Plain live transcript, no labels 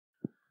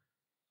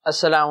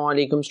अस्सलाम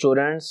वालेकुम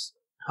students,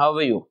 how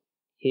are you?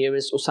 Here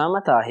is Usama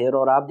Tahir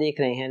और आप देख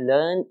रहे हैं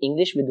learn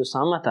English with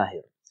Usama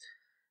Tahir.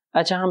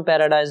 अच्छा, हम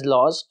पैराडाइज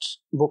लॉस्ट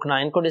बुक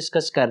 9 को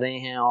डिस्कस कर रहे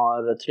हैं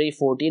और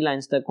 340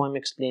 लाइंस तक को हम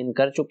एक्सप्लेन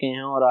कर चुके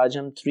हैं और आज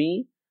हम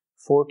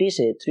 340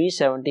 से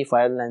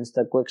 375 लाइंस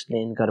तक को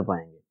एक्सप्लेन कर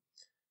पाएंगे।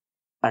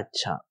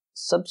 अच्छा,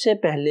 सबसे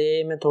पहले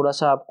मैं थोड़ा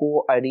सा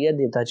आपको आइडिया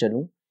देता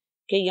चलूँ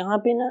कि यहाँ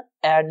पे ना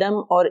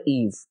एडम और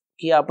ईव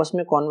की आपस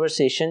में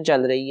कॉन्वर्सेशन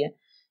चल रही है।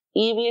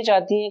 ईव ये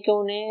चाहती है कि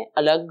उन्हें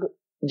अलग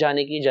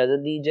जाने की इजाज़त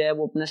दी जाए,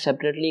 वो अपना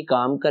सेपरेटली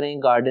काम करें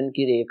गार्डन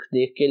की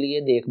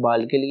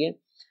देखभाल के लिए,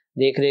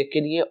 देख रेख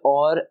के लिए,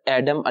 और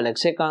एडम अलग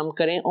से काम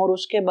करें। और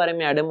उसके बारे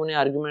में एडम उन्हें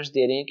आर्ग्यूमेंट्स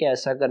दे रहे हैं कि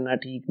ऐसा करना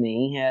ठीक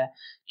नहीं है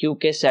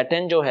क्योंकि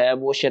सैटन जो है,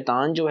 वो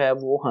शैतान जो है,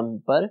 वो हम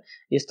पर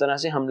इस तरह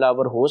से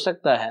हमलावर हो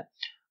सकता है।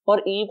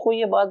 और ईव को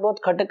ये बात बहुत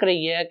खटक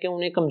रही है कि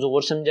उन्हें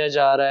कमज़ोर समझा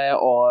जा रहा है।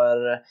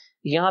 और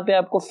यहाँ पे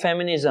आपको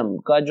फेमिनिज्म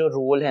का जो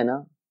रोल है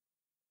ना,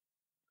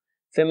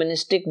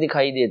 फेमिनिस्टिक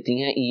दिखाई देती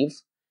हैं ईव।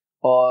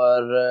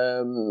 और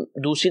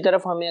दूसरी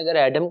तरफ हमें अगर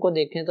एडम को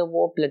देखें तो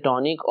वो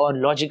प्लेटोनिक और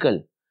लॉजिकल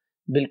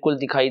बिल्कुल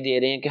दिखाई दे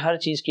रहे हैं कि हर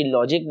चीज़ की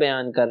लॉजिक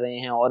बयान कर रहे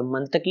हैं और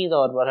मंतकी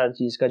तौर पर हर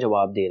चीज़ का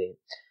जवाब दे रहे हैं।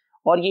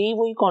 और यही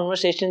वही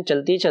कॉन्वर्सेशन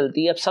चलती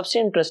चलती, अब सबसे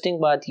इंटरेस्टिंग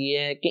बात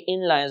यह है कि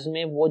इन लाइन्स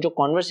में वो जो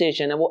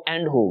कॉन्वर्सेशन है वो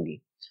एंड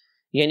होगी।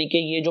 यानी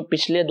कि ये जो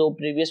पिछले दो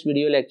प्रीवियस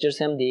वीडियो लेक्चर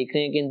से हम देख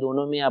रहे हैं कि इन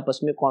दोनों में आपस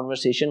में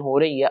कॉन्वर्सेशन हो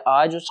रही है,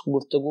 आज उस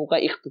गुफ्तगू का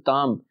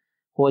इख्तिताम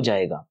हो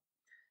जाएगा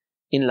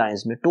इन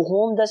लाइन्स में। टू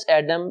होम दस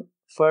एडम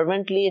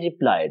फर्वेंटली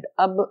रिप्लाइड।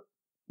 अब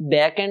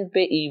बैक एंड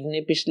पे ईव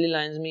ने पिछली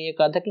लाइन्स में ये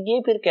कहा था कि ये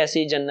फिर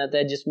कैसी जन्नत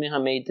है जिसमें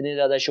हमें इतने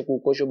ज्यादा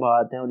शकूक व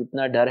शुबहात हैं और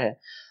इतना डर है।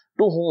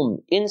 टू होम,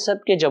 इन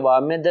सब के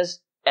जवाब में दस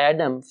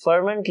एडम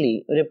फर्वेंटली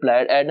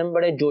रिप्लाइड, एडम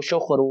बड़े जोशो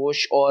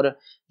खरोश और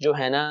जो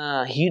है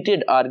ना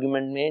हीटेड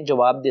आर्ग्यूमेंट में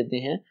जवाब देते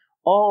हैं।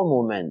 ओ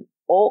वुमेन,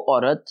 ओ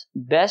औरत,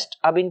 बेस्ट।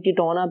 अब इनकी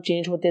टोन आप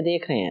चेंज होते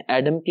देख रहे हैं।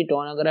 एडम की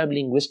टोन अगर आप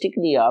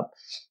लिंग्विस्टिकली आप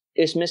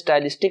इसमें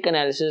स्टाइलिस्टिक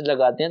एनालिसिस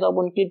लगाते हैं तो अब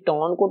उनकी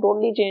टोन को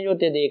टोटली चेंज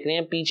होते देख रहे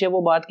हैं। पीछे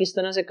वो बात किस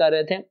तरह से कर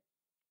रहे थे,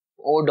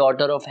 ओ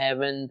daughter of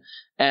heaven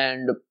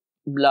and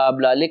blah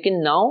ब्ला, लेकिन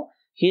नाउ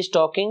ही इज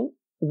टॉकिंग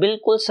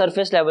बिल्कुल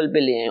सरफेस लेवल पे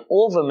ले हैं।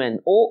 ओ वुमेन,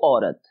 ओ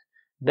औरत,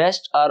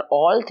 best are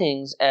all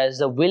things as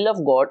the will of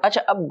God.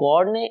 अच्छा, अब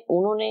गॉड ने,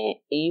 उन्होंने,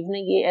 ईव ने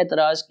ये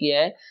एतराज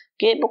किया है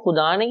कि तो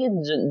खुदा ने ये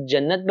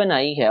जन्नत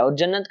बनाई है और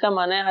जन्नत का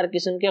माना है हर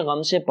किस्म के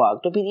गम से पाक,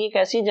 तो फिर ये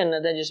कैसी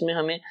जन्नत है जिसमें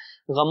हमें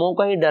गमों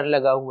का ही डर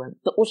लगा हुआ है।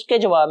 तो उसके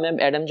जवाब में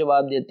एडम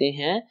जवाब देते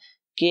हैं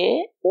कि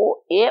ओ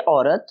ए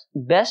औरत,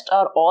 best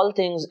are all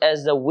things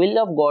as the will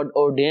of God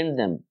ordained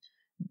them.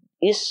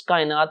 इस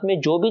कायनात में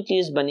जो भी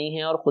चीज बनी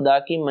है और खुदा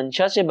की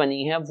मंशा से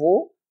बनी है वो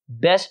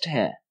बेस्ट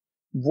है,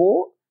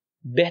 वो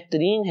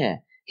बेहतरीन है।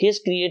 He is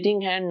creating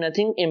hand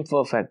nothing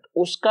imperfect।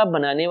 उसका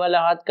बनाने वाला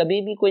हाथ कभी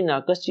भी कोई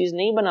नाकस चीज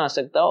नहीं बना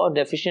सकता और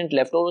डेफिशिएंट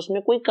लेफ्ट, और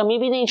उसमें कोई कमी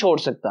भी नहीं छोड़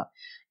सकता।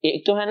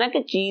 एक तो है ना कि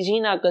चीज ही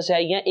नाकस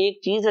है या एक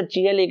चीज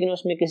अच्छी है लेकिन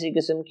उसमें किसी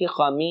किस्म की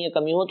खामी या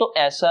कमी हो, तो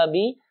ऐसा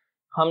भी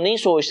हम नहीं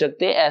सोच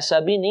सकते, ऐसा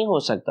भी नहीं हो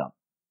सकता।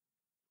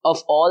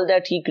 Of all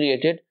that he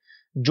created,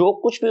 जो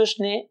कुछ भी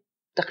उसने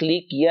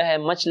तख्लीक किया है,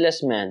 मच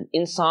लेस मैन,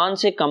 इंसान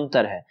से कम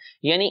तर है।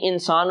 यानी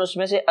इंसान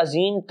उसमें से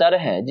अजीम तर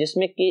है,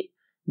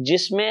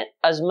 जिसमें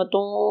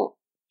अजमतों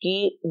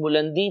की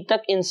बुलंदी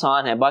तक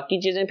इंसान है, बाकी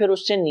चीजें फिर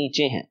उससे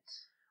नीचे हैं।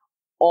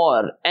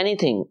 और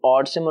एनीथिंग,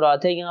 और से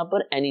मुराद है यहाँ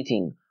पर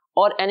एनीथिंग,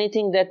 और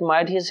anything that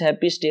might his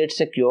happy state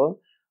secure.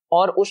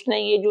 और उसने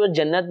ये जो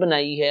जन्नत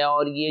बनाई है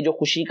और ये जो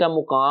खुशी का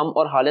मुकाम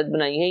और हालत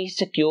बनाई है, ये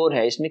सिक्योर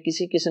है, इसमें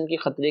किसी किस्म की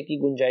खतरे की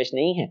गुंजाइश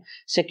नहीं है।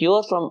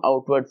 सिक्योर फ्रॉम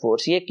आउटवर्ड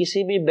फोर्स, ये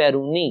किसी भी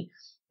बैरूनी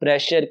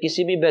प्रेशर,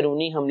 किसी भी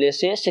बैरूनी हमले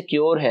से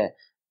सिक्योर है,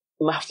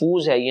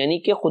 महफूज है। यानी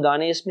कि खुदा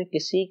ने इसमें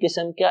किसी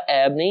किस्म का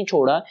ऐब नहीं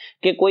छोड़ा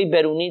कि कोई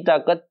बैरूनी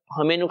ताकत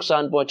हमें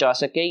नुकसान पहुंचा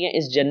सके या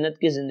इस जन्नत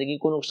की जिंदगी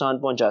को नुकसान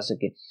पहुंचा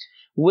सके।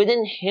 With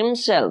in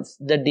himself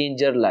the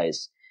danger lies,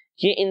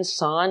 ये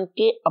इंसान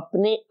के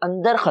अपने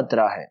अंदर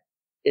खतरा है।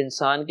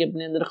 इंसान के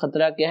अपने अंदर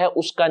खतरा क्या है?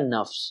 उसका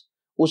नफ्स,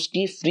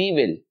 उसकी फ्री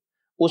विल,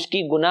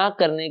 उसकी गुनाह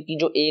करने की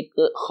जो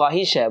एक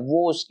ख्वाहिश है,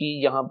 वो उसकी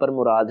यहाँ पर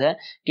मुराद है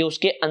कि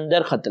उसके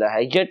अंदर खतरा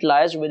है। Yet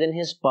lies with in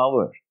his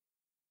power,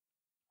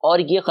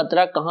 और ये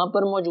खतरा कहाँ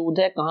पर मौजूद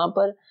है, कहाँ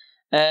पर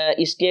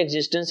इसके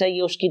एग्जिस्टेंस है,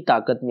 ये उसकी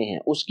ताकत में है।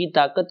 उसकी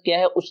ताकत क्या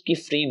है? उसकी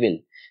फ्री विल।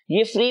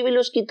 ये फ्री विल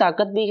उसकी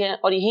ताकत भी है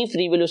और यही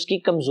फ्री विल उसकी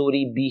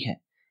कमजोरी भी है।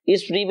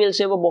 इस फ्री विल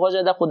से वो बहुत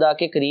ज्यादा खुदा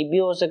के करीब भी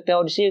हो सकता है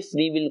और इसी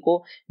फ्री विल को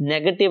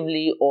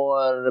नेगेटिवली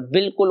और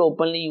बिल्कुल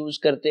ओपनली यूज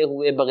करते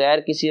हुए बगैर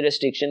किसी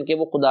रेस्ट्रिक्शन के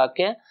वो खुदा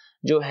के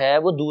जो है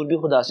वो दूर भी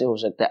खुदा से हो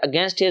सकता है।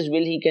 Against his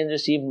will he can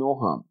receive no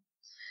harm,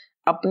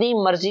 अपनी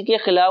मर्जी के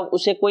खिलाफ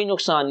उसे कोई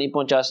नुकसान नहीं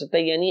पहुंचा सकता।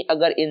 यानी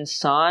अगर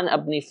इंसान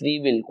अपनी फ्री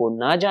विल को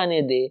ना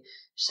जाने दे,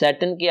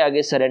 सैटन के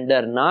आगे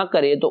सरेंडर ना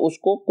करे, तो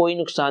उसको कोई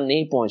नुकसान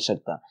नहीं पहुंच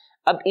सकता।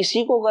 अब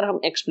इसी को अगर हम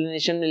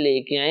एक्सप्लेनेशन में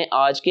लेके आए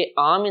आज के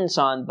आम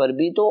इंसान पर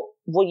भी, तो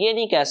वो ये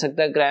नहीं कह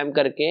सकता क्राइम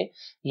करके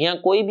या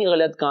कोई भी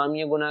गलत काम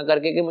या गुनाह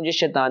करके कि मुझे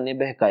शैतान ने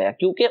बहकाया,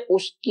 क्योंकि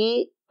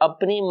उसकी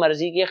اپنی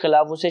مرضی کے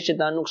خلاف اسے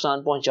شیطان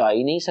نقصان پہنچا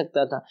ہی نہیں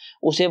سکتا تھا,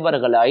 اسے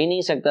ورغلا ہی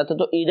نہیں سکتا تھا.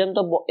 تو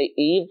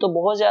ایو تو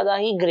بہت زیادہ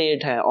ہی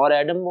گریٹ ہے اور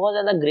ایڈم بہت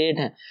زیادہ گریٹ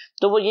ہے.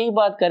 تو وہ یہی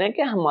بات کریں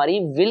کہ ہماری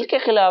ول کے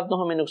خلاف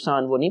تو ہمیں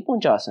نقصان وہ نہیں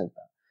پہنچا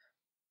سکتا.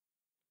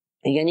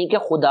 یعنی کہ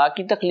خدا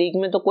کی تخلیق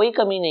میں تو کوئی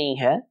کمی نہیں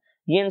ہے,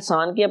 یہ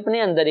انسان کے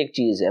اپنے اندر ایک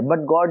چیز ہے. But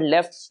God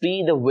left free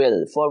the will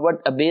for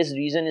what obeys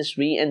reason is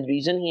free and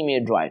reason he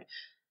made right.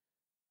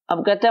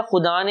 اب کہتا ہے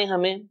خدا نے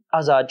ہمیں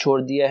آزاد چھوڑ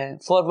دیا ہے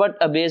for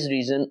what obeys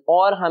reason,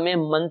 اور ہمیں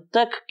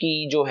منطق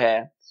کی جو ہے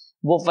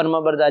وہ فرما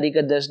برداری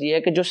کا درس دیا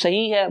ہے کہ جو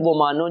صحیح ہے وہ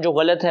مانو, جو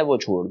غلط ہے وہ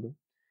چھوڑ دو.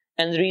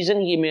 and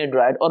reason he made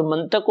right, اور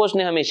منطق کو اس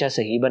نے ہمیشہ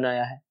صحیح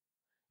بنایا ہے.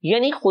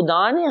 یعنی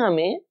خدا نے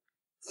ہمیں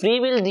فری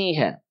ول دی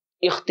ہے,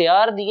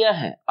 اختیار دیا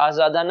ہے,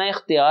 آزادانہ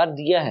اختیار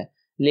دیا ہے,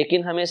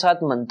 لیکن ہمیں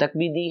ساتھ منطق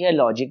بھی دی ہے,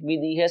 لاجک بھی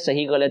دی ہے,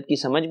 صحیح غلط کی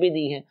سمجھ بھی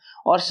دی ہے,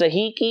 اور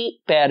صحیح کی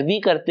پیروی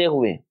کرتے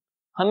ہوئے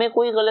ہمیں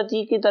کوئی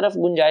غلطی کی طرف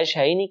گنجائش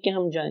ہے ہی نہیں کہ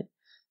ہم جائیں.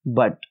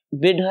 But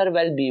bid her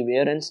well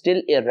beware and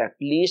still erect,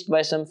 least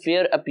by some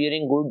fair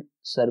appearing good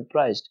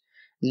surprised.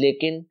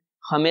 لیکن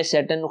ہمیں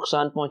سیٹن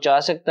نقصان پہنچا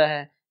سکتا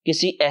ہے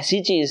کسی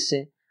ایسی چیز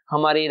سے,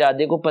 ہمارے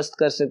ارادے کو پست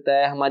کر سکتا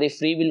ہے, ہماری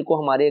فری ول کو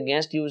ہمارے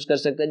اگینسٹ یوز کر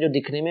سکتا ہے, جو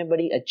دکھنے میں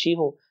بڑی اچھی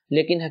ہو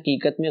لیکن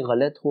حقیقت میں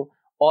غلط ہو,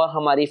 اور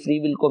ہماری فری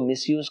ول کو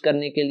مس یوز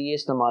کرنے کے لیے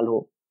استعمال ہو.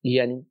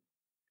 یعنی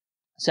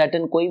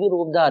سیٹن کوئی بھی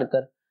روپ دھار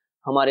کر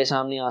ہمارے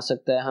سامنے آ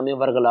سکتا ہے, ہمیں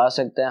ورغلا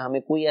سکتا ہے, ہمیں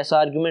کوئی ایسا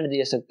آرگیومنٹ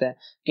دے سکتا ہے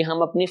کہ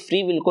ہم اپنی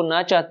فری ول کو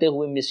نہ چاہتے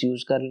ہوئے مس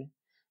یوز کر لیں.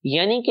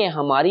 یعنی کہ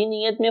ہماری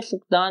نیت میں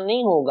فقدان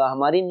نہیں ہوگا,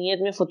 ہماری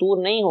نیت میں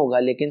فطور نہیں ہوگا,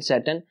 لیکن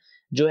سیٹن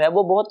جو ہے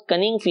وہ بہت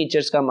کننگ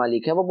فیچرز کا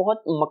مالک ہے, وہ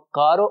بہت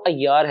مکار و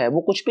عیار ہے.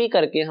 وہ کچھ بھی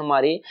کر کے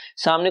ہمارے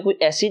سامنے کوئی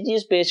ایسی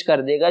چیز پیش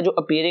کر دے گا جو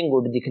اپیئرنگ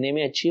گڈ, دکھنے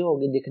میں اچھی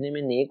ہوگی, دکھنے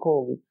میں نیک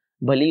ہوگی,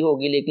 بھلی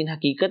ہوگی, لیکن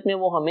حقیقت میں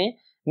وہ ہمیں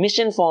مس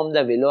انفارم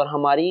دا ول, اور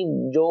ہماری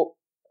جو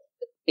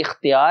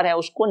اختیار ہے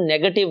اس کو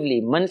نیگیٹیولی,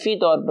 منفی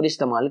طور پر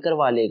استعمال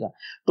کروا لے گا.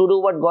 To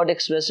do what God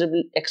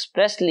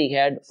expressly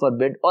head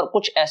فاربڈ, اور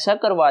کچھ ایسا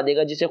کروا دے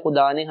گا جسے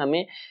خدا نے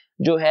ہمیں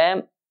جو ہے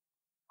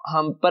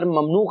ہم پر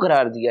ممنوع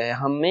قرار دیا ہے,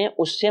 ہمیں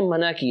اس سے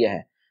منع کیا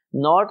ہے.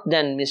 Not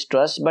then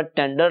mistrust but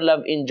tender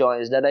love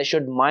enjoys that I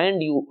should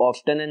mind you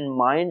often and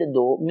mind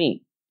though me.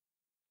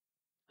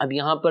 اب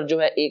یہاں پر جو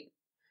ہے ایک,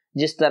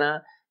 جس طرح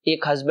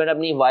ایک ہسبینڈ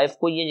اپنی وائف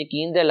کو یہ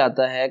یقین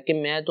دلاتا ہے کہ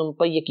میں تم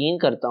پر یقین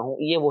کرتا ہوں,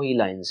 یہ وہی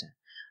لائنز ہیں.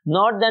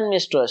 Not then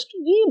mistrust,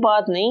 یہ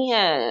بات نہیں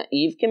ہے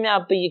ایو کہ میں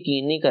آپ پہ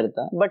یقین نہیں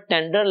کرتا, but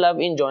tender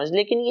love enjoys,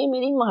 لیکن یہ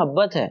میری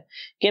محبت ہے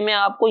کہ میں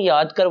آپ کو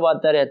یاد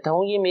کرواتا رہتا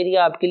ہوں, یہ میری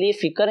آپ کے لیے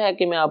فکر ہے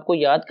کہ میں آپ کو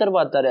یاد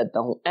کرواتا رہتا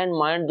ہوں. And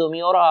mind though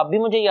me, اور آپ بھی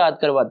مجھے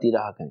یاد کرواتی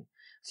رہا کریں.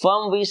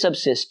 Firm we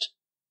subsist,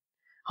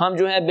 ہم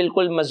جو ہے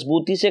بالکل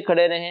مضبوطی سے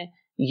کھڑے رہیں.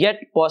 Yet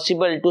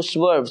possible to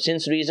swerve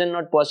since reason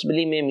not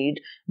possibly may meet,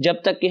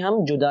 جب تک کہ ہم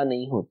جدا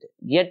نہیں ہوتے.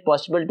 Yet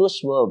possible to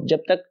swerve,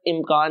 جب تک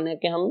امکان ہے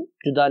کہ ہم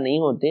جدا نہیں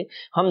ہوتے,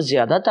 ہم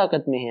زیادہ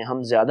طاقت میں ہیں,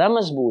 ہم زیادہ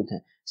مضبوط ہیں.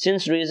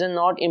 Since reason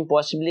not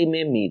impossibly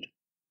may meet,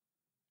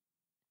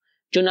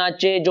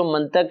 چنانچہ جو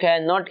منطق ہے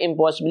not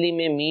impossibly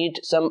may meet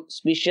some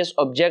specious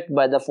object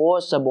by the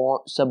force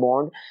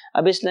suborned.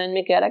 اب اس لائن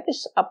میں کہہ رہا ہے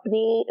کہ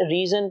اپنی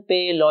ریزن پہ,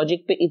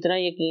 لاجک پہ اتنا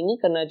یقین نہیں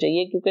کرنا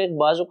چاہیے, کیونکہ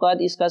بعض اوقات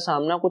اس کا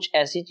سامنا کچھ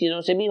ایسی چیزوں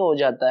سے بھی ہو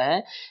جاتا ہے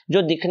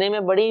جو دکھنے میں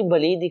بڑی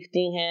بھلی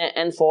دکھتی ہیں,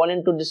 and fall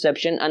into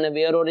deception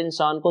unaware, اور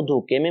انسان کو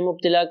دھوکے میں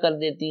مبتلا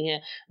کر دیتی ہیں.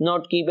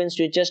 not keep in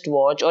strictest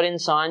watch, اور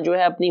انسان جو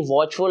ہے اپنی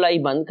واچفل آئی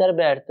بند کر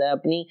بیٹھتا ہے,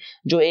 اپنی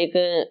جو ایک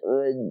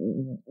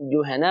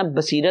جو ہے نا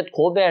بصیرت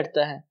کھو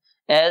بیٹھتا ہے.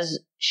 as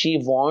she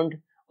warned,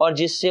 اور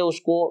جس سے اس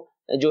کو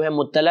جو ہے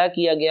مطلع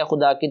کیا گیا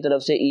خدا کی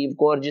طرف سے ایو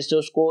کو, اور جس سے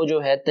اس کو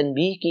جو ہے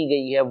تنبیہ کی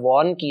گئی ہے,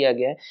 وارن کیا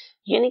گیا.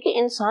 یعنی کہ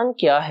انسان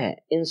کیا ہے,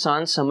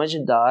 انسان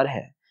سمجھدار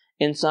ہے,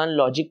 انسان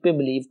لاجک پہ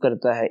بلیو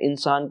کرتا ہے,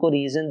 انسان کو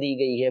ریزن دی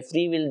گئی ہے,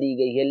 فری ول دی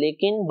گئی ہے,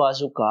 لیکن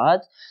بعض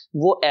اوقات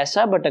وہ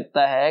ایسا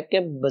بھٹکتا ہے کہ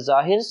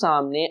بظاہر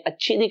سامنے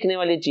اچھی دکھنے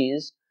والی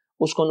چیز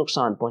اس کو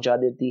نقصان پہنچا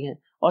دیتی ہے.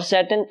 اور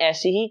سیٹن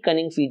ایسے ہی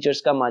کننگ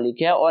فیچرز کا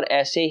مالک ہے, اور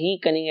ایسے ہی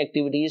کننگ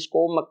ایکٹیویٹیز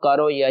کو, مکار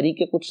و یاری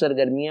کے کچھ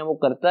سرگرمیاں وہ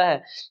کرتا ہے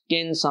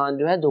کہ انسان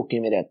جو ہے دھوکے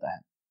میں رہتا ہے.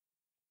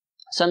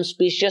 سم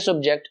اسپیشیس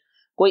آبجیکٹ,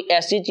 کوئی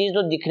ایسی چیز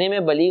جو دکھنے میں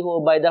بلی ہو,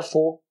 بائی دا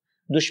فو,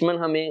 دشمن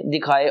ہمیں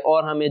دکھائے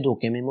اور ہمیں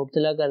دھوکے میں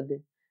مبتلا کر دے.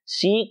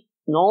 سیک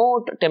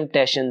note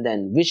temptation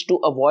then which to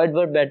avoid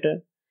were better,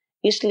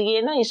 اس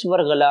لیے نا اس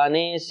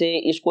ورغلانے سے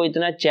اس کو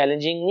اتنا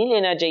چیلنجنگ نہیں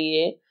لینا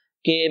چاہیے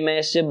کہ میں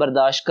اس سے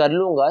برداشت کر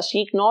لوں گا.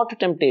 سیک نوٹ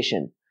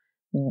ٹیمپٹیشن,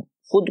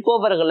 خود کو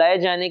ورغلائے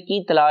جانے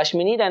کی تلاش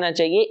میں نہیں رہنا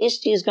چاہیے, اس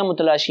چیز کا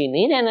متلاشی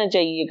نہیں رہنا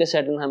چاہیے کہ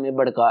سیٹن ہمیں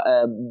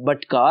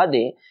بھٹکا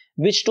دے.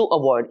 وچ ٹو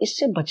اوائڈ, اس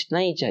سے بچنا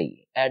ہی چاہیے.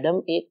 ایڈم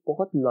ایک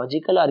بہت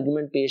لاجیکل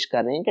آرگیومنٹ پیش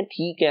کر رہے ہیں کہ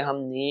ٹھیک ہے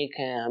ہم نیک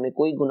ہیں, ہمیں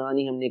کوئی گناہ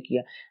نہیں ہم نے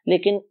کیا,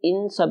 لیکن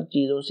ان سب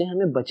چیزوں سے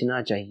ہمیں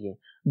بچنا چاہیے,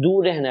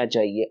 دور رہنا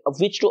چاہیے.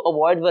 وچ ٹو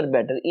اوائڈ ور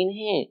بیٹر,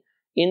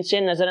 ان سے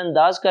نظر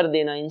انداز کر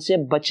دینا, ان سے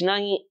بچنا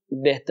ہی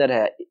بہتر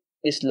ہے,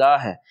 اصلاح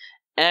ہے,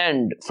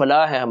 اینڈ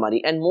فلاح ہے ہماری.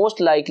 And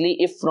most likely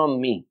if from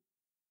me.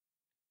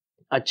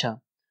 اچھا,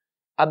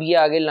 اب یہ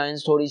آگے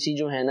لائنز تھوڑی سی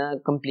جو ہے نا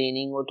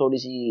کمپلیننگ اور تھوڑی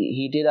سی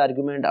ہیٹڈ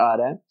آرگیومنٹ آ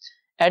رہا ہے.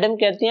 ایڈم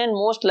کہتے ہیں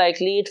most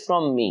likely it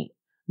from me,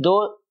 do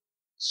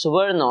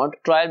swear not,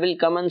 trial will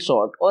come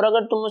unsought. اور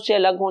اگر تم مجھ سے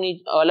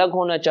الگ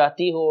ہونا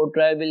چاہتی ہو,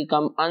 trial will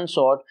come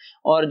unsought,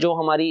 اور جو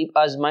ہماری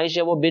آزمائش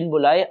ہے وہ بن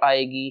بلائے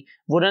آئے گی.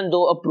 wouldn't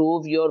though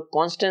approve your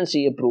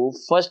constancy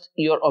approve first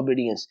your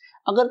obedience.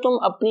 اگر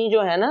تم اپنی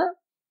جو ہے نا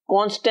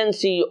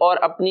constancy اور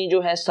اپنی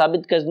جو ہے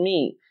ثابت قدمی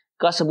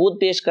کا ثبوت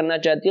پیش کرنا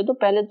چاہتی ہو تو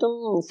پہلے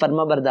تم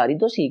فرما برداری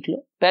تو سیکھ لو.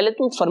 پہلے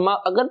تم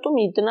اگر تم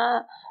اتنا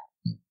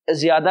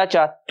زیادہ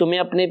تمہیں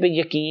اپنے پہ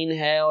یقین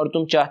ہے اور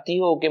تم چاہتی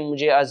ہو کہ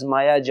مجھے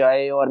آزمایا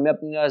جائے اور میں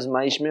اپنی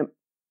آزمائش میں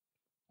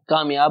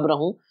کامیاب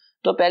رہوں,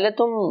 تو پہلے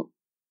تم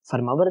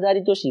فرما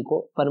برداری تو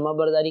سیکھو. فرما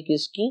برداری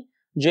کس کی؟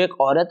 جو ایک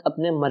عورت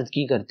اپنے مرد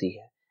کی کرتی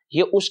ہے.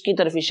 یہ اس کی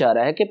طرف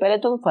اشارہ ہے کہ پہلے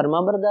تم فرما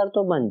بردار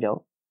تو بن جاؤ.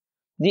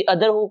 The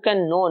other who can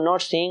know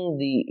not seeing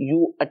the you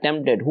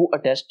attempted who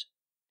attest.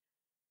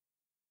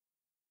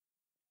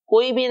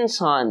 کوئی بھی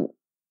انسان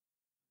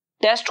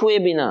ٹیسٹ ہوئے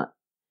بنا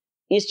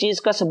اس چیز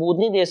کا ثبوت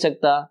نہیں دے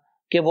سکتا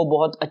کہ وہ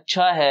بہت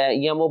اچھا ہے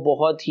یا وہ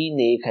بہت ہی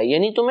نیک ہے.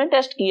 یعنی تمہیں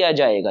ٹیسٹ کیا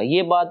جائے گا,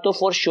 یہ بات تو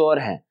فور شیور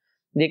ہے,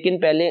 لیکن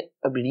پہلے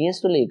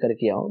obedience تو لے کر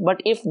کے آؤ.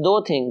 But if though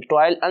think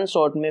trial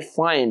unsought may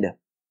find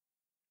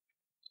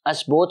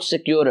us both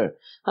securer,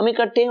 ہم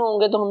اکٹھے ہوں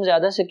گے تو ہم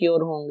زیادہ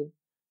سیکیور ہوں گے.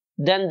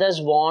 Then thus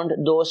warned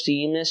though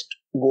seemest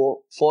go,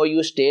 for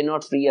you stay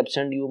not free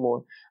absent you more.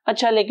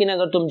 اچھا لیکن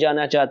اگر تم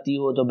جانا چاہتی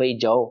ہو تو بھائی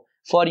جاؤ.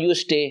 For you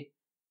stay,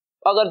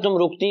 اگر تم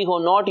رکتی ہو,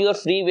 not your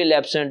free will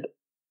absent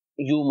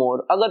you more,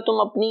 اگر تم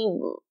اپنی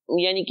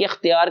یعنی کہ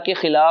اختیار کے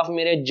خلاف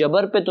میرے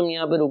جبر پہ تم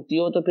یہاں پہ رکتی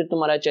ہو تو پھر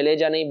تمہارا چلے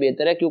جانا ہی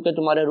بہتر ہے, کیونکہ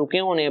تمہارے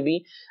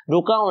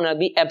رکا ہونا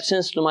بھی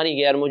ایبسنس تمہاری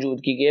غیر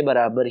موجودگی کے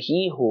برابر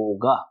ہی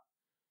ہوگا.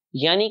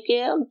 یعنی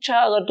کہ اچھا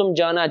اگر تم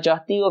جانا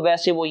چاہتی ہو,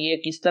 ویسے وہ یہ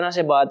کس طرح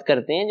سے بات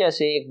کرتے ہیں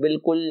جیسے ایک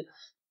بالکل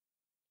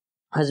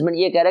ہسبینڈ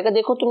یہ کہہ رہا ہے کہ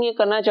دیکھو تم یہ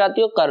کرنا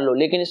چاہتی ہو کر لو,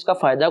 لیکن اس کا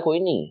فائدہ کوئی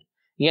نہیں ہے.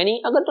 یعنی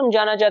اگر تم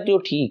جانا چاہتی ہو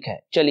ٹھیک ہے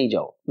چلی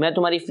جاؤ, میں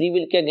تمہاری فری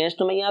ول کے اگینسٹ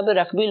تمہیں یہاں پہ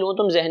رکھ بھی لوں,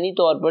 تم ذہنی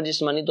طور پر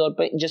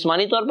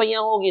جسمانی طور پر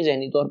یہاں ہوگی,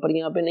 ذہنی طور پر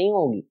یہاں پہ نہیں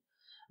ہوگی.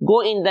 گو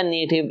ان دا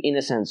نیٹو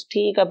innocence,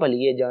 ٹھیک ہے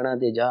پلیے جانا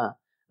دے جا.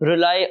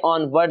 rely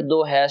on what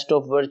thou hast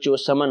of virtue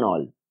summon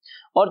all,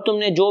 اور تم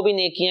نے جو بھی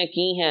نیکیاں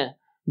کی ہیں,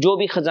 جو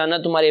بھی خزانہ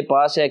تمہارے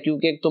پاس ہے,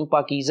 کیونکہ تم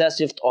پاکیزہ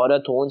صفت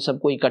عورت ہو, ان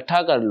سب کو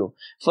اکٹھا کر لو.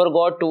 For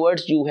God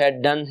towards you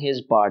had done his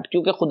part,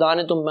 کیونکہ خدا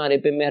نے تمہارے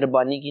پہ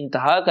مہربانی کی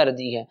انتہا کر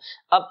دی ہے.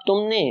 اب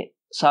تم نے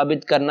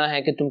ثابت کرنا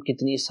ہے کہ تم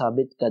کتنی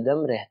ثابت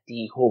قدم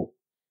رہتی ہو.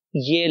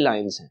 یہ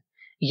لائنز ہیں.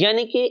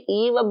 یعنی کہ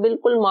ایو اب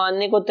بالکل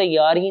ماننے کو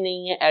تیار ہی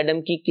نہیں ہے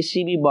ایڈم کی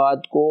کسی بھی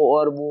بات کو,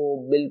 اور وہ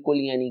بالکل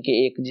یعنی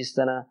کہ ایک جس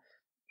طرح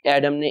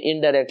ایڈم نے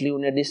انڈائریکٹلی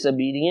انہیں ڈس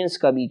اوبیڈینس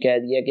کا بھی کہہ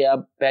دیا کہ آپ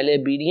پہلے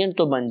اوبیڈینٹ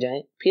تو بن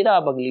جائیں پھر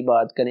آپ اگلی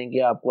بات کریں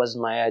کہ آپ کو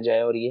آزمایا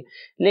جائے اور یہ.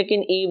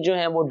 لیکن ایو جو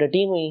ہیں وہ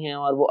ڈٹی ہوئی ہیں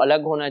اور وہ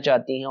الگ ہونا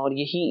چاہتی ہیں, اور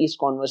یہی اس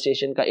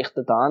کانورسیشن کا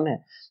اختتام ہے.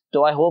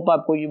 تو آئی ہوپ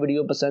آپ کو یہ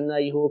ویڈیو پسند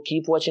آئی ہو.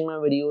 Keep watching my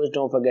videos,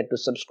 don't forget to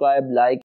subscribe, like